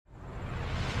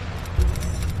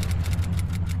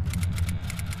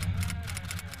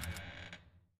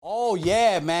Oh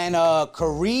yeah, man.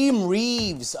 Kareem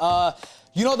Reeves.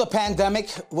 The pandemic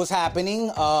was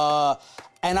happening.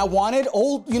 And I wanted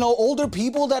older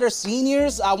people that are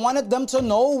seniors, I wanted them to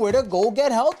know where to go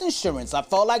get health insurance. I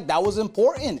felt like that was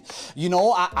important.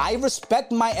 I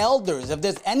respect my elders. If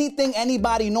there's anything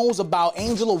anybody knows about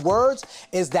Angel of Words,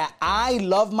 is that I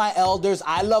love my elders.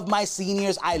 I love my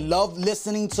seniors. I love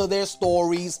listening to their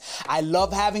stories. I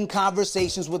love having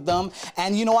conversations with them.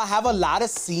 And, I have a lot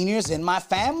of seniors in my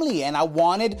family, and I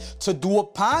wanted to do a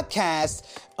podcast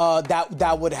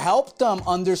that would help them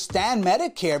understand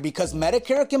Medicare, because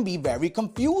Medicare can be very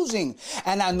confusing.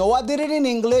 And I know I did it in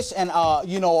English, and I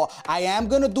am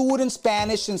gonna do it in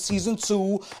Spanish in season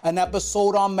 2, an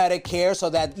episode on Medicare, so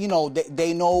that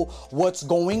they know what's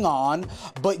going on.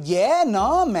 But yeah,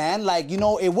 no, man,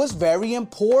 it was very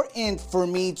important for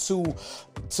me to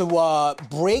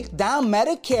break down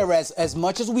Medicare as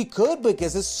much as we could,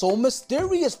 because it's so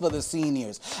mysterious for the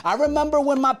seniors. I remember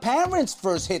when my parents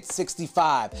first hit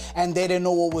 65 and they didn't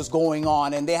know what was going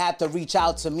on, and they had to reach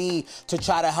out to me to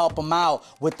try to help them out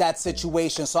with that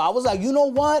situation. So I was like, you know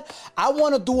what? I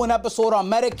want to do an episode on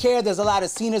Medicare. There's a lot of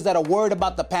seniors that are worried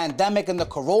about the pandemic and the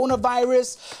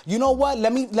coronavirus. You know what?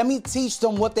 Let me teach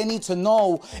them what they need to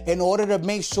know in order to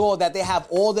make sure that they have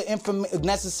all the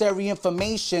necessary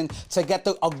information to get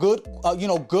a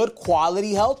good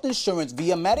quality health insurance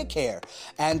via Medicare.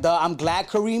 And I'm glad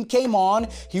Kareem came on.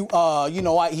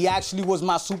 He actually was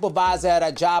my supervisor at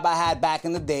a job I had back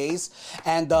in the days.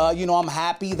 And, I'm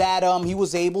happy that he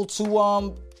was able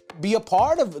to be a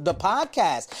part of the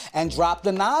podcast and drop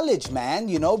the knowledge, man,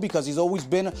 because he's always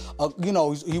been,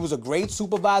 he was a great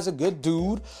supervisor, good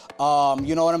dude.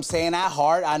 You know what I'm saying? At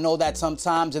heart, I know that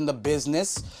sometimes in the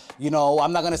business,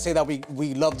 I'm not going to say that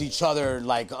we loved each other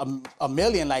like a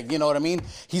million, you know what I mean?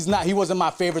 He wasn't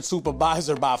my favorite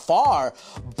supervisor by far,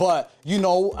 but,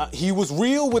 he was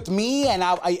real with me, and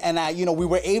I we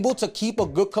were able to keep a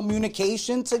good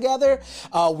communication together.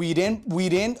 We didn't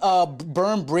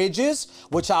burn bridges,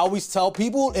 which I always tell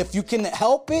people, if you can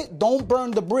help it, don't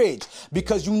burn the bridge,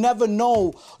 because you never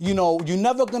know, you're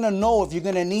never going to know if you're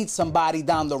going to need somebody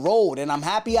down the road. And I'm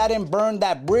happy I didn't burn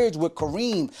that bridge with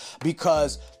Kareem,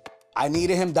 because I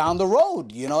needed him down the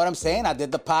road. You know what I'm saying? I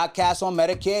did the podcast on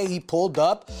Medicare. He pulled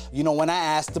up, when I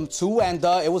asked him to, and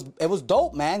it was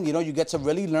dope, man. You get to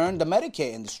really learn the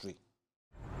Medicare industry.